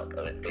 Weekend on out.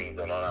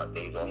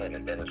 Days on in.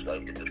 And then it's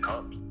like, it just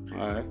comes.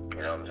 All right.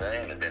 You know what I'm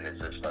saying? And then it's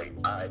just like,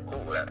 all right,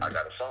 cool. I got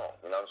a song.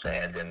 You know what I'm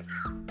saying? And then,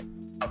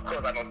 of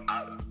course, I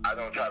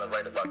don't try to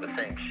write about the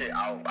same shit.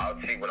 I'll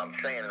see what I'm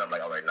saying, and I'm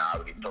like, all right, I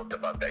already talked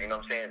about that. You know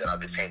what I'm saying? Then I'll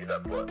just change it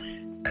up.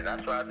 And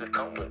that's why I just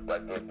come with,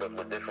 like,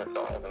 with different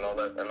songs and all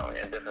that,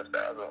 and different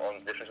styles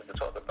on different shit to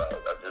talk about.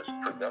 I just, you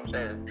know what I'm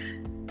saying?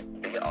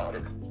 Be an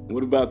artist.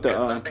 What about the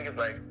I think it's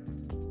like,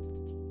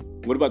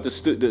 what about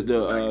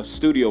the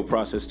studio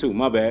process too?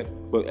 My bad,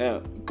 but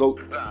go.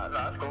 Nah,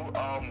 it's cool.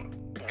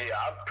 Yeah,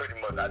 I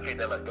pretty much, I treat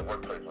that like the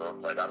workplace, bro.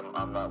 Like,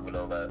 I'm not with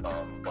all that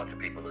bunch of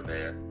people in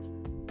there.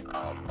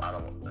 I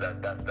don't.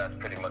 That's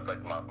pretty much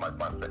like my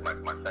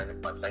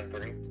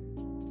sanctity.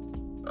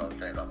 You know what I'm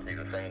saying? I'm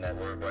either saying that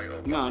word right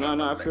or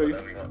No. I feel you.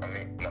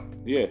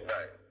 Yeah.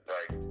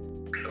 Right.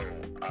 So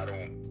I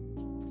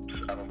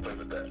don't play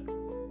with that.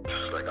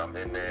 Like, I'm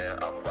in there,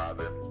 I'm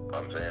vibing. You know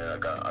what I'm saying? I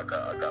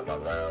got my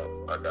loud,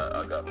 I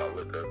got my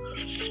liquor.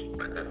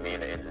 But just me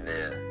and the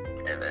engineer,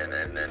 and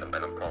then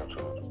I'm Pro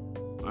Tools.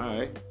 All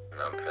right. You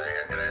know what I'm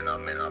saying? And then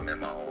I'm in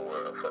my own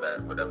world for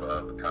that, whatever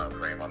other time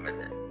frame I'm in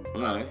it.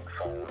 All right.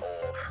 Phone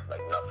off,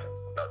 like nothing.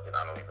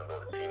 I don't even go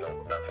to see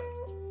nothing. That's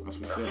You what's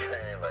know what up. I'm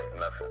saying? Like,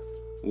 nothing.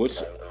 What's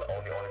The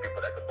only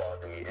people that can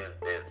bother me is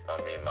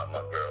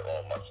my girl or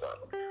my son.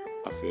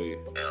 I feel you. You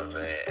know what I'm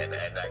saying? And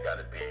that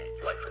gotta be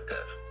life or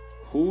death.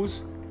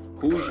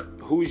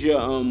 Who's your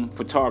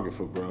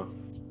photographer, bro?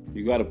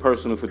 You got a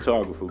personal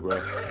photographer, bro?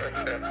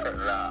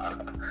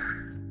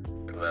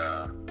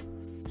 Nah.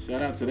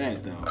 Shout out to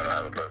that though. I don't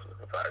have a personal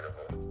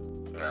photographer.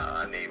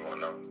 Nah, I need one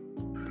though.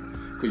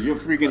 Cause your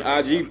freaking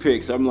IG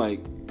pics, I'm like,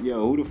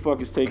 yo, who the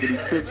fuck is taking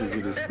these pictures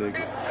of this nigga?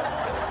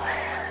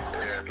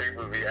 Yeah,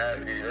 people be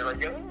asking me, they're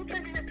like, yo, who's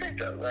taking your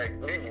picture? I'm like,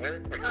 me,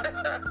 man.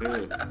 Yeah. You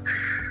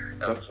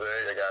know what I'm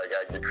saying? I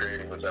gotta get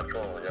creative with that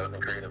phone, some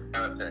creative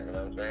content, you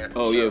know what I'm saying?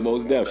 Oh yeah,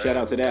 most def. Shout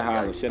out to that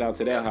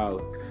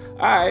holler. All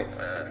right,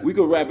 we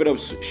could wrap it up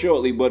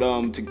shortly, but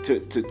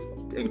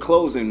to in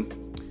closing,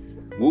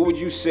 what would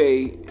you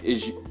say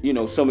is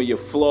some of your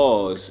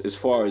flaws as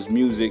far as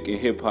music and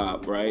hip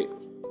hop, right?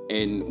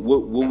 And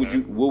what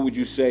would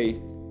you say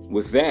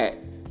with that?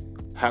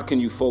 How can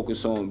you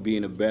focus on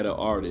being a better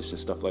artist and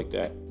stuff like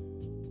that?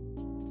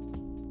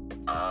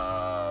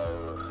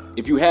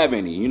 If you have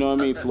any, you know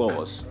what I mean,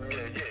 flaws. Yeah,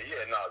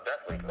 no,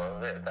 definitely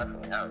flaws. Yeah,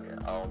 definitely, hell yeah.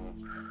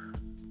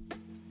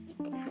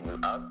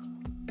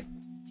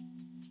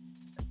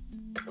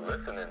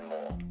 Listening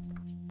more.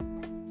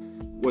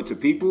 What, to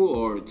people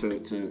or to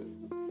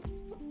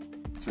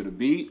the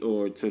beat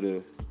or to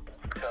the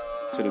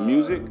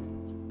music?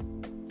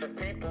 To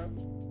people.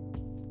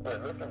 Yeah,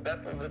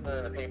 definitely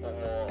listening to people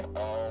more.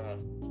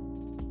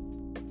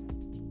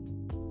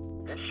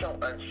 Just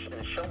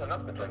showing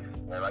up to places,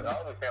 man. Like, I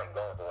always say I'm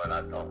going somewhere and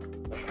I don't. You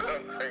know what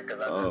I'm saying?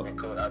 Because I just be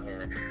cool. I be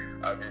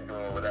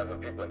doing whatever.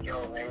 People like, yo,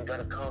 man, you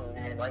gotta come,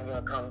 man. Why you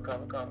gonna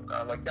come?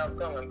 I'm like, yo, I'm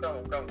coming.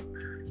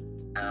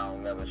 And I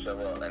don't never show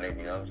up. And they,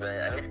 you know what I'm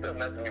saying? And they still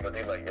mess with me, but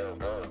they like, yo,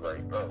 bro,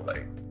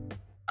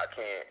 I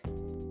can't,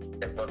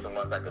 if once a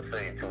month I could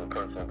say to a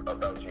person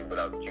about you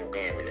without you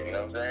being here, you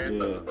know what I'm saying? Yeah.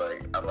 So it's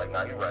like, I'm like,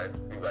 nah, you're right,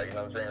 you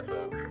know what I'm saying? So,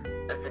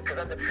 because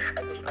I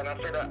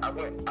say that,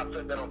 I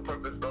said that on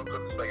purpose, bro, because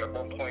it's like at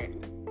one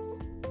point,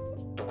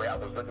 the way I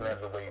was looking at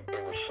it, the way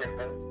it was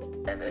shifting,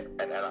 and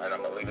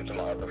I'm gonna leave it to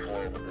my other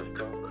floor with this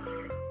too.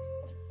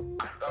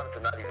 I started to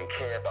not even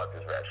care about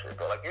this rap shit,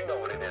 bro. Like, you know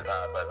what it is,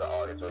 how as an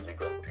artist, what you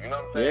go through, you know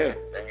what I'm saying?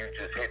 Yeah. And you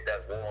just hit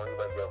that wall, and you're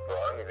like, yo, bro, I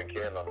don't even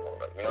care no more.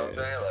 Like, you know what I'm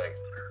saying? Like,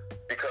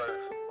 because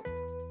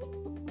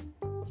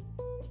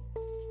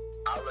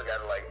I look at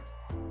it like,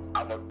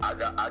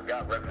 I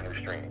got revenue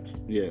streams.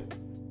 Yeah.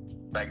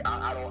 Like,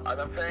 I don't,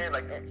 I'm saying,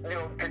 like,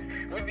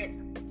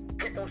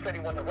 people say they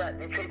want to rap,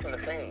 you chasing the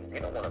fame,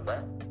 you don't want to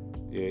rap.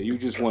 Yeah, you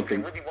just want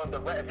them. If you really want to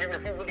rap, if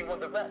you really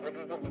want to rap,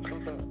 niggas don't be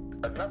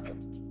chasing nothing.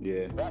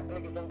 Yeah. Rap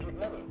niggas don't get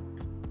money.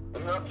 You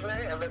know what I'm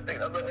saying? And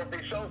if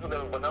they shows a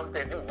little, but I'm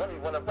saying, dude, money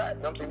want to rap.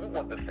 You know what I'm saying? We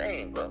want the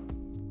same, bro.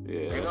 Yeah.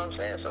 You know what I'm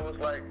saying? So it's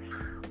like,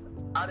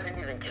 I didn't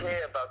even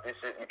care about this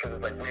shit because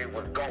it's like where it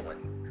was going.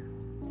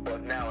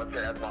 But now,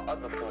 as my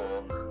other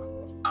flaw,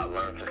 I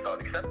learned to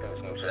start accepting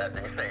this new shit. As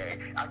they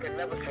saying, I can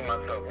never see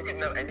myself. You can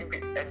never,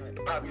 and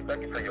probably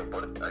like you say, yo, bro,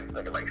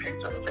 like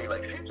Future, you say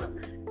like Future.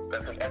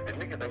 That's the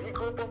niggas that he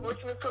grew up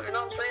listening to, you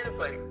know what I'm saying? It's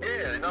like,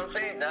 yeah, you know what I'm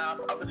saying? Now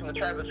I listen to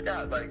Travis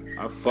Scott, like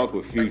I fuck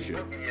with Future.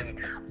 And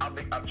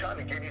I'm trying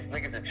to give these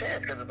niggas a chance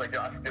because it's like,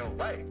 yo, I still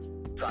write.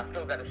 So I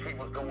still gotta see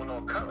what's going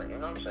on current, you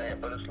know what I'm saying?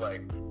 But it's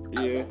like,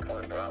 yeah. At one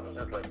point, bro, I was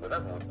just like,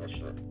 whatever with this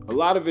shit. A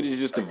lot of it is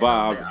just the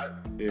vibe.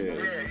 Yeah, you know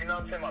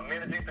what I'm saying? My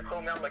manager used to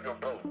call me. I'm like, yo,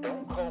 bro,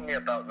 don't call me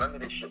about none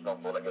of this shit no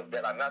more. Like, yo,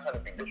 Dad, I'm not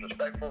trying to be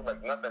disrespectful,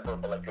 like nothing, bro,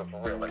 but like, yo,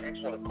 for real. Like, you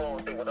just want to call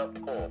and say what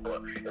up, call.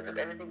 But if there's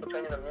anything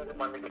pertaining to music,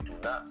 my nigga, do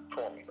not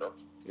call me, bro.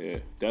 Yeah,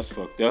 that's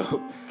fucked up.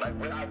 Like,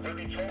 when I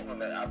really told him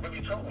that.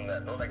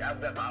 Bro. Like, I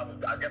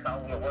guess I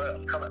don't know where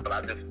it's coming, but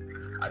I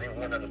didn't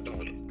want nothing to do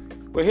with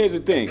it. But here's the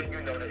thing. And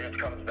you know that it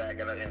comes back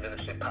and then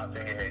the shit pops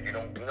in your head. You know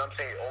what I'm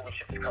saying? All the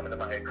shit is coming to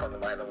my head, I'm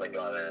like,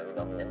 oh, man, you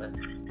know what I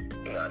mean?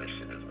 You know how this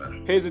shit is,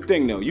 man. Here's the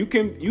thing, though. You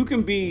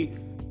can be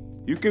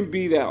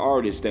that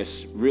artist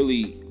that's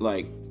really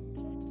like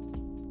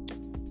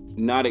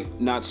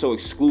not so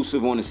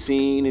exclusive on the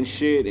scene and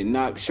shit, and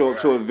not show up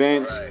to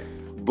events.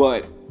 Right.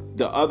 But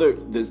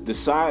the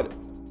side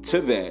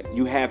to that,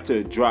 you have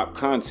to drop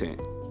content.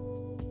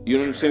 You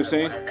know what I'm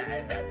saying? And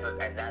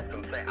that's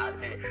what I'm saying.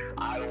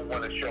 I don't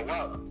want to show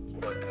up,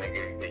 but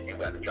nigga, you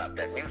got to drop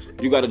that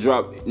music. You got to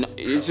drop.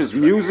 It's just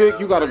music.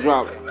 You got to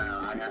drop.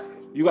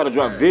 You got to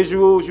drop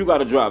visuals. You got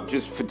to drop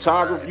just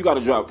photography. You got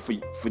to drop for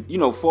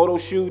photo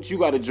shoots. You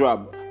got to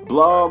drop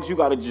blogs. You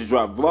got to just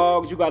drop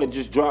vlogs. You got to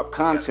just drop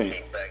content.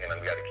 Keep banging them.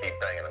 Got to keep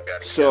banging them.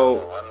 So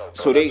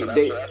that's what I'm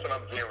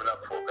gearing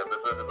up for, because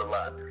this is a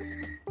lot.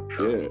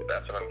 Yeah.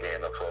 That's what I'm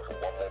gearing up for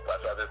one more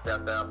push. I just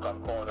got down.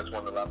 I'm calling this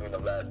one to allow me the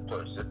last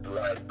push. Just the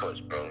last push,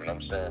 bro. You know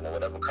what I'm saying? Or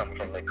whatever comes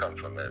from it,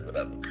 comes from it.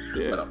 Whatever.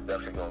 Yeah. But I'm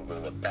definitely going to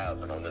go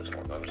 1,000 on this one. You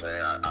know what I'm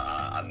saying?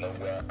 I know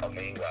where I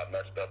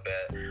messed up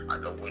at. I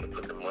know where to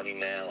put the money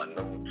now. I know,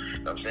 you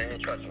know what I'm saying?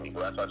 Trust me,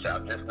 bro. That's why I say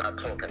I'm just not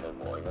talking no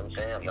more. You know what I'm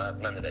saying? I'm not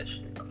none of that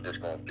shit. I'm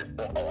just going,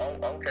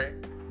 okay.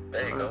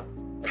 There you go.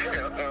 You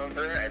know what I'm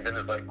saying? And then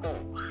it's like, cool.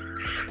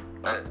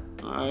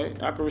 All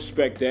right. I can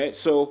respect that.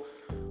 So,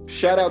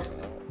 shout out.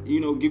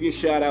 Give your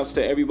shout outs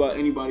to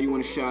anybody you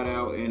want to shout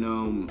out,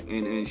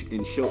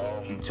 and show,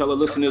 tell the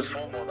listeners. I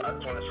just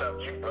want to shout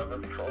out you,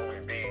 brother, for always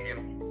being you.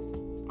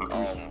 You know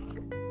what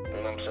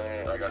I'm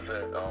saying? Like I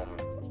said,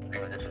 you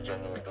were just a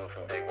genuine dude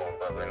from day one,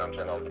 brother, and I'm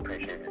saying I always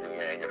appreciate you,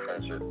 man, your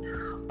friendship.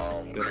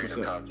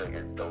 Creative content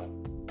is dope.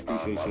 I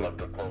love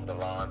the clothing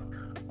line.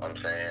 I'm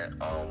saying,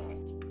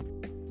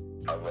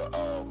 I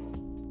love,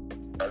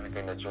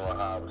 everything that you and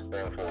Howard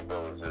stand for,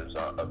 bro, is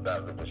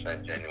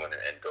 1,000% genuine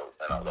and dope,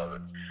 and I love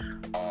it.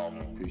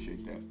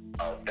 Appreciate that.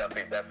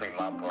 Definitely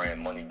my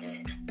brand,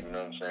 MoneyGeek. You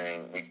know what I'm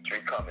saying? We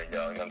coming,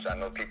 yo. You know what I'm saying? I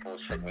know people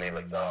sitting there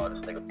like, oh, this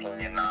nigga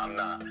playing. Nah, I'm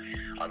not.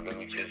 I'm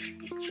really just,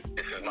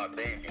 this is my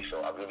baby,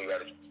 so I really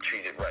gotta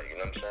treat it right. You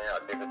know what I'm saying? I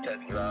did the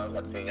test drive. I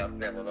seen y'all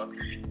family up,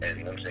 and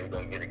you know what I'm saying? We're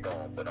gonna get it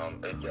going. But it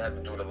has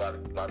to do with a lot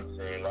of, you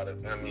know what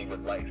I mean,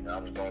 with life. Now I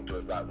was going through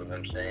a lot, you know what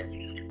I'm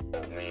saying?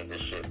 Oh, man,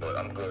 this shit, but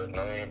I'm good. You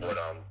know what I mean? But,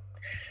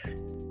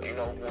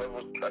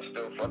 whoever that's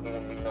still fucking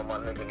with me, my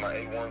nigga, my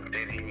A1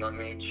 Diddy, you know what I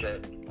mean,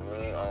 Chet,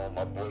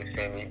 my boy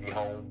Sammy be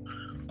home,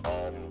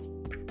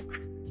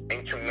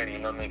 ain't too many, you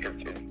know what I mean, cause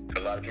a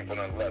lot of people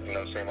done left, you know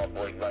what I'm saying, my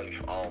boy Life,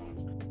 you know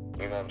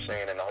what I'm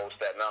saying, and the whole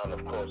Staten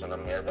Island, of course, and I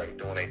mean, everybody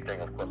doing their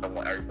thing, of course, I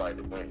want everybody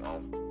to win,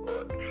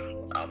 but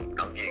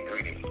I'm getting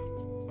greedy.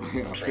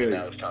 I'm saying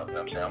now it's time, you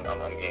know what I'm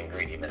saying, I'm getting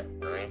greedy now, you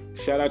know what I mean?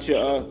 Shout out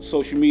your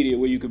social media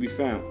where you could be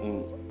found.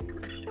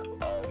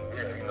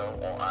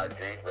 On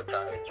IG,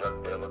 retired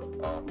drug dealer.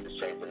 Just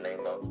changed the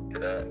name up to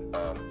that.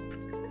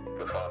 You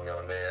can find me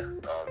on there.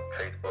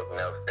 Facebook,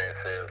 Nellz,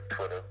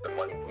 Twitter, The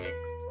MoneyGeek,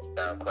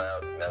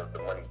 SoundCloud, Nellz, The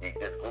MoneyGeek.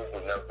 Just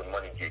Google Nellz, The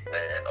MoneyGeek,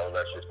 man, and all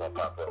that shit's gonna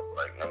pop up.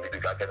 Like, I'm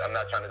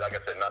not trying to, like I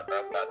said, not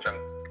trying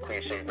to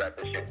cliche rap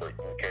this shit, but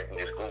you can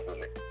just Google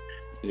me.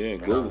 Yeah,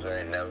 Google. You know what I'm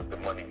saying? Nellz, The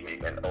MoneyGeek,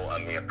 and I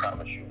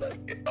promise you, like,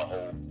 a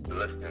whole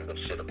listing of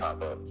shit will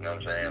pop up. You know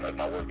what I'm saying? Like,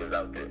 my work is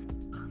out there.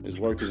 His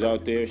work is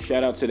out there.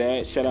 Shout out to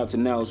that. Shout out to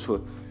Nellz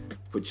for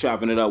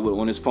chopping it up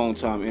on his phone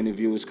time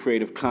interview. His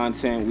creative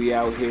content. We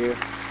out here.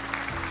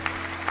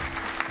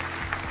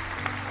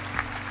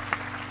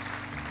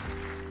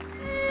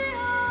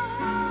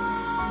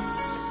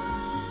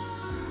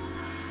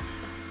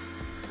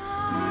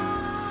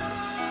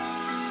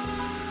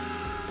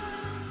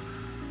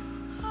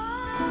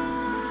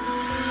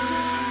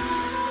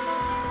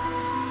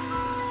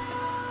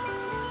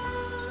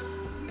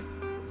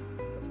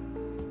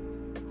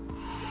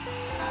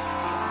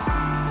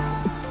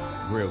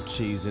 Grilled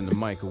cheese in the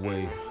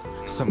microwave.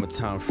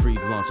 Summertime free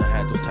lunch, I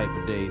had those type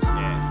of days.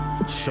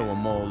 Show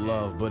them all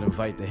love, but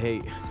invite the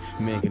hate.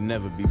 Man can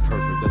never be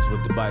perfect, that's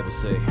what the Bible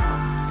say.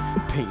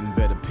 Painting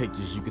better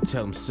pictures, you can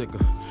tell I'm sicker.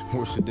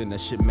 Worse than that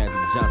shit Magic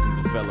Johnson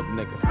developed,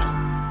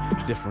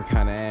 nigga. Different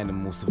kind of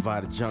animals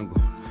survive the jungle.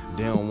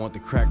 They don't want the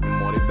crack no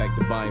more, they back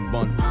to buying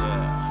bundles.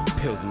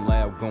 Pills and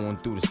loud going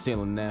through the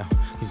ceiling now.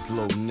 These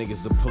little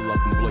niggas will pull up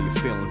and blow your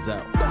feelings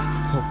out.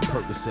 Off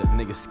purpose, that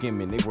niggas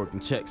skimming, they working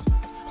checks.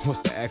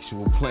 What's the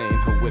actual plan?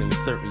 Oh, it ain't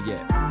certain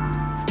yet.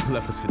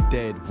 Left us for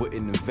dead,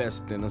 wouldn't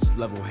invest in us.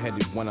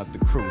 Level-headed, one out the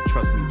crew,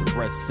 trust me, the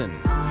rest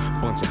sinners.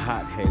 Bunch of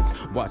hotheads,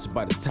 watched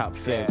by the top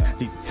feds.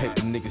 These the type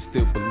of niggas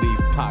still believe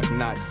Pac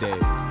not dead.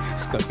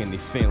 Stuck in their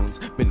feelings,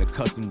 been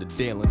accustomed to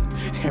dealing.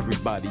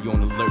 Everybody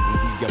on alert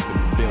when we up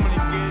in the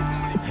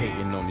building.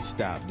 Hating on me,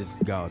 stop, this is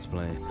God's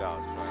plan.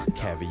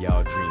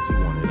 Caviar dreams, we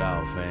want it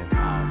all,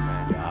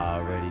 fam. Y'all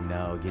already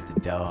know, get the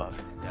dog.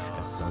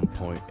 At some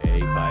point,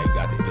 everybody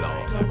got the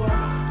glow. Glow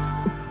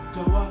up,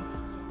 glow up,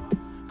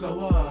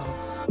 glow up.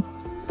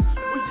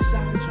 We just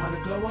out here trying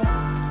to glow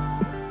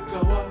up,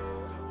 glow up,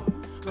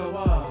 glow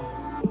up.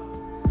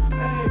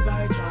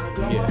 Everybody trying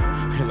to glow up.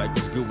 Like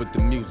it's good with the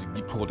music,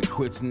 you call it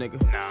quits, nigga?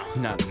 Nah,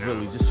 not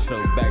really, just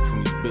fell back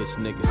from these bitch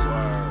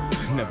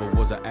niggas. Never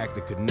was an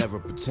actor, could never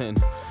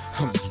pretend.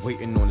 I'm just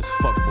waiting on this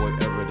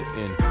fuckboy era to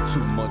end.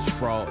 Too much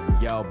fraud,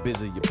 and y'all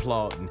busy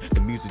applauding.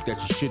 The music that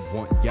you should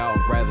want, y'all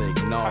rather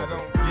ignore it.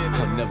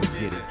 I'll never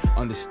get it,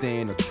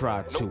 understand or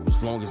try to.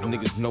 As long as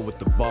niggas know what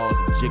the bars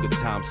of Jigger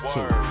times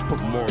 2. But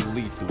more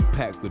lethal,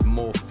 packed with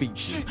more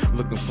features.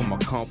 Looking for my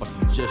comp, I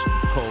suggest you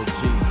call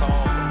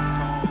Jesus.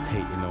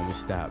 Hating on me,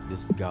 stop,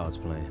 this is God's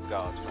plan.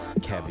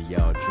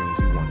 Caviar dreams,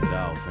 we want it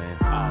all, fam.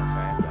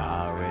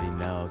 Y'all already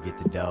know, get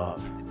the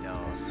dog.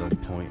 At some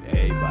point,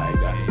 everybody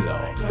got the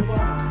dog. Glow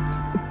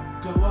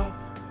up, glow up,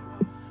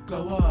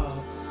 glow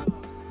up.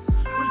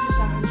 We just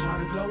out here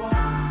trying to glow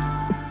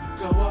up,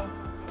 glow up,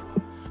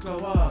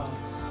 glow up.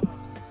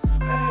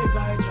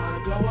 Everybody trying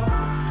to glow up.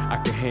 I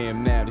can hear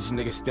him now, this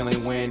nigga still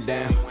ain't wearing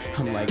down.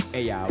 I'm like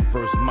AI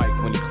versus Mike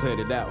when he cleared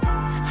it out.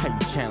 How you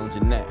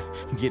challenging that?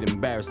 Get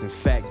embarrassed, in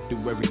fact, do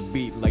every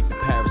beat like the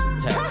Paris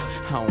attacks.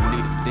 I don't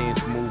need a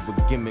dance move or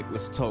gimmick,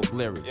 let's talk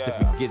lyrics. If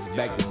it gets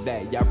back to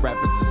that, y'all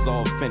rappers is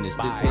all finished.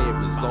 This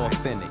hair is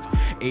authentic,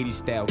 80s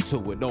style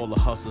to it. All the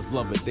hustlers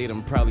love it, they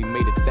done probably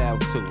made a thou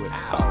to it.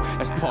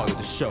 That's part of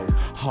the show,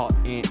 hot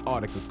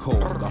Antarctica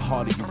cold. The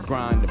harder you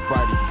grind, the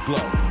brighter you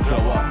glow.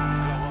 Glow up.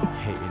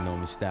 Hating on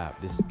me, stop,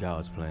 this is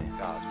God's plan.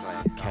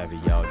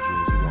 Caviar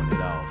dreams, we want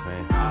it all,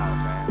 fam.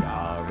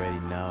 Y'all already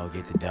know,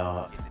 get the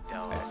dog.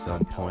 At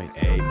some point,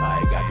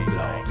 everybody got the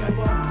glow.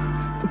 Glow up,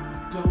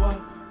 glow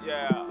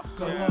up,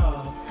 glow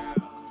up.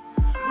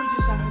 We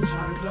just out here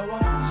trying to glow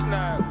up.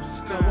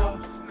 Snaps, Glow up,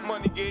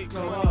 MoneyGeek,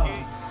 glow up.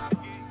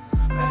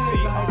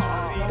 Everybody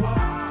trying to glow up.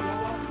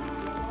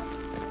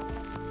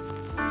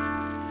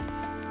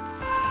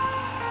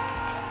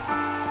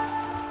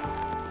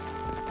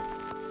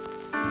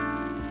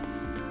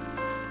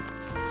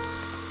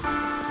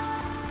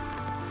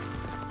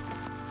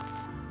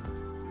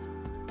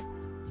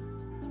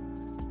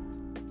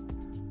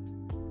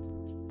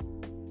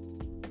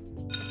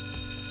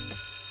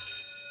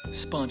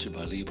 Sponsored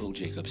by Leopold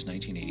Jacobs,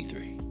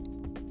 1983.